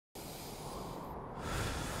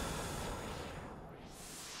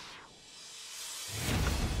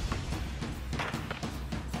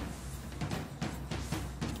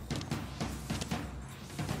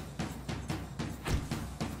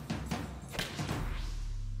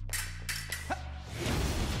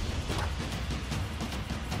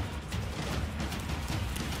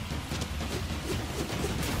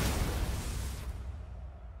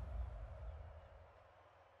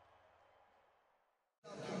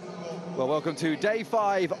Well, welcome to day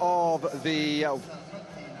 5 of the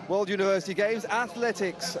World University Games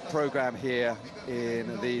athletics program here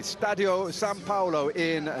in the Stadio San Paolo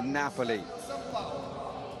in Napoli.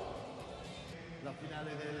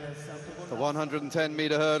 The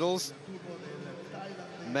 110-meter hurdles.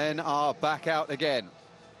 Men are back out again.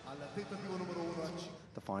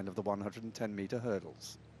 The final of the 110-meter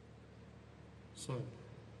hurdles.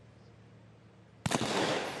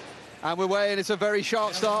 And we're away, and it's a very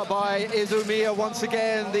sharp start by Izumiya once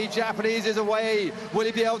again. The Japanese is away. Will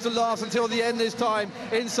he be able to last until the end this time?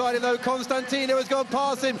 Inside him, though, Constantino has gone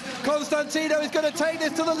past him. Constantino is going to take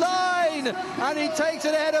this to the line, and he takes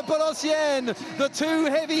it ahead of Bolosien. The two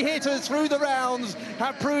heavy hitters through the rounds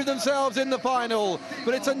have proved themselves in the final.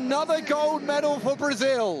 But it's another gold medal for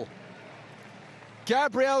Brazil.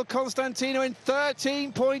 Gabriel Constantino in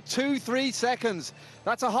 13.23 seconds.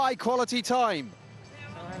 That's a high-quality time.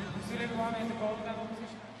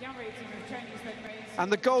 And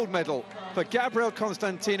the gold medal for Gabriel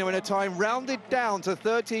Constantino in a time rounded down to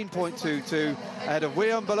 13.22 ahead of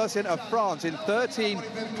William Bolosien of France in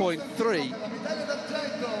 13.3.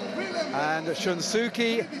 And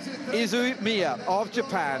Shunsuke Izumiya of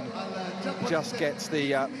Japan just gets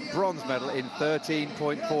the bronze medal in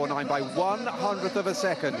 13.49 by 1/100th of a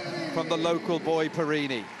second from the local boy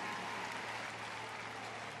Perini.